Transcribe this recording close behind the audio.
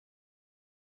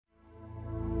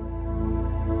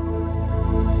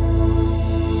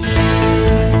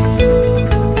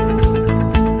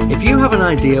an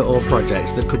idea or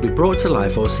project that could be brought to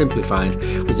life or simplified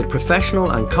with a professional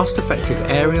and cost-effective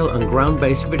aerial and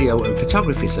ground-based video and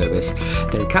photography service,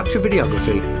 then Capture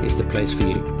Videography is the place for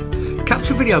you.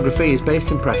 Capture Videography is based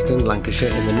in Preston,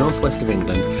 Lancashire in the northwest of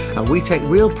England, and we take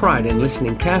real pride in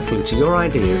listening carefully to your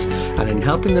ideas and in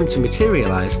helping them to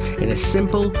materialise in a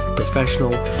simple,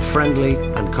 professional, friendly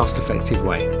and cost-effective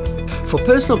way. For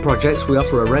personal projects we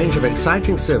offer a range of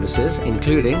exciting services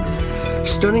including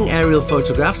stunning aerial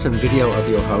photographs and video of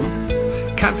your home,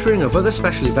 capturing of other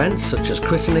special events such as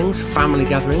christenings, family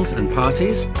gatherings and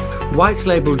parties, white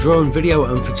label drone video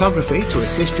and photography to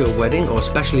assist your wedding or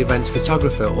special events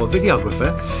photographer or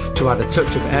videographer to add a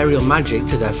touch of aerial magic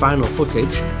to their final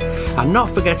footage, and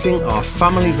not forgetting our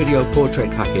family video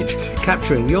portrait package,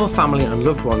 capturing your family and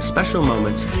loved ones' special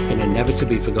moments in a never to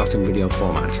be forgotten video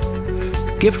format.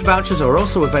 Gift vouchers are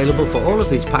also available for all of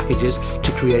these packages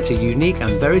to create a unique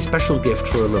and very special gift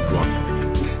for a loved one.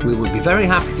 We would be very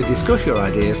happy to discuss your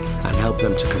ideas and help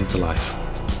them to come to life.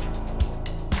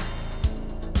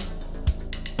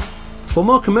 For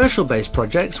more commercial-based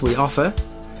projects we offer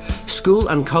school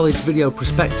and college video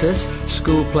prospectus,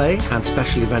 school play and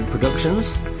special event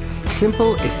productions,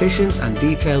 simple, efficient and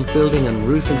detailed building and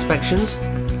roof inspections,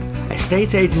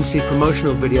 estate agency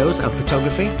promotional videos and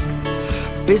photography,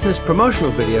 business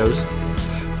promotional videos,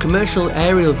 commercial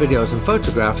aerial videos and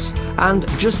photographs, and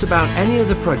just about any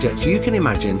other project you can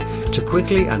imagine to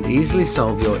quickly and easily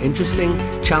solve your interesting,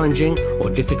 challenging or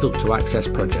difficult to access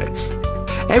projects.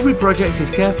 Every project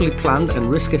is carefully planned and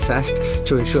risk assessed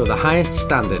to ensure the highest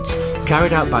standards,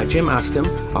 carried out by Jim Askham,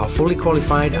 our fully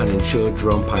qualified and insured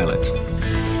drone pilot.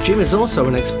 Jim is also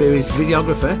an experienced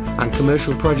videographer and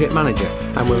commercial project manager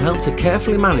and will help to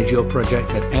carefully manage your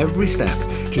project at every step,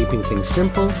 keeping things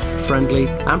simple, friendly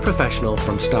and professional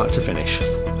from start to finish.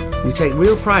 We take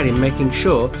real pride in making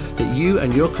sure that you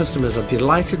and your customers are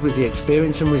delighted with the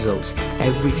experience and results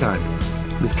every time.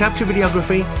 With Capture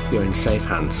Videography, you're in safe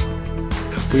hands.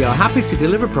 We are happy to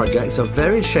deliver projects of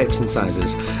various shapes and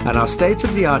sizes, and our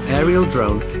state-of-the-art aerial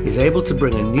drone is able to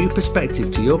bring a new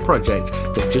perspective to your project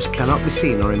that just cannot be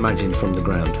seen or imagined from the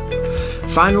ground.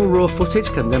 Final raw footage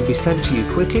can then be sent to you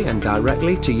quickly and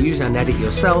directly to use and edit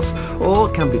yourself, or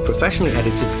can be professionally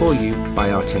edited for you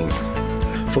by our team.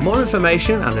 For more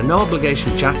information and a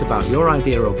no-obligation chat about your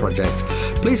idea or project,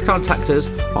 please contact us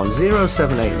on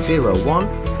 07801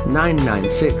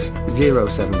 996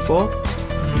 074,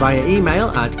 via email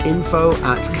at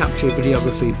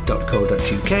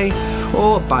info@capturevideography.co.uk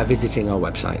or by visiting our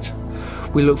website.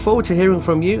 We look forward to hearing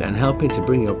from you and helping to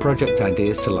bring your project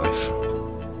ideas to life.